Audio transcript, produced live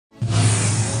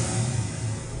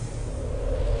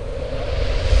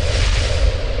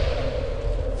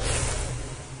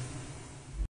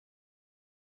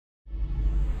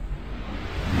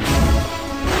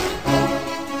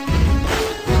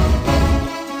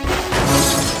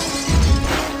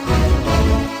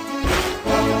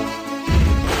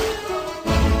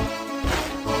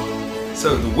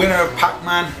pair of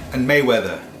Pac-Man and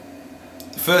Mayweather.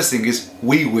 The first thing is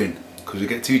we win, because we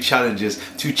get two champions,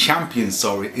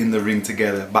 in the ring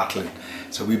together battling.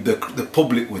 So the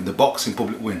public win, the boxing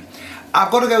public win.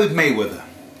 I've got to go with Mayweather.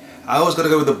 I always got to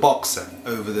go with the boxer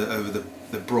over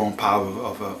the brawn power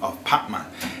of Pac-Man.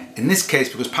 In this case,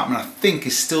 because Pac-Man I think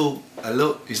is still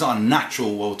he's not a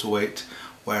natural welterweight,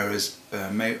 whereas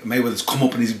Mayweather's come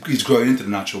up and he's grown into the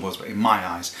natural welterweight in my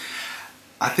eyes.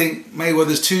 I think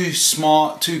Mayweather's too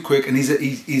smart, too quick, and he's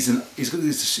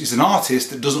an artist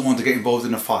that doesn't want to get involved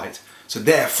in a fight. So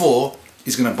therefore,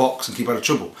 he's going to box and keep out of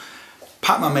trouble.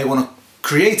 Pac-Man may want to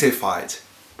create a fight,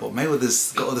 but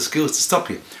Mayweather's got other skills to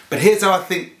stop you. But here's how I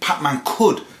think Pac-Man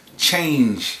could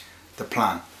change the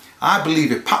plan. I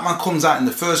believe if Pac-Man comes out in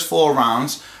the first 4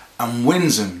 rounds and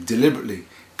wins them deliberately,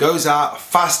 goes out,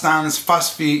 fast hands,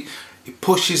 fast feet, he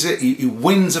pushes it, he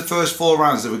wins the first 4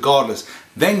 rounds regardless,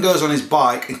 then goes on his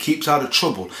bike and keeps out of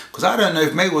trouble. Because I don't know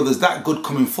if Mayweather's that good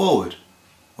coming forward.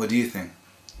 What do you think?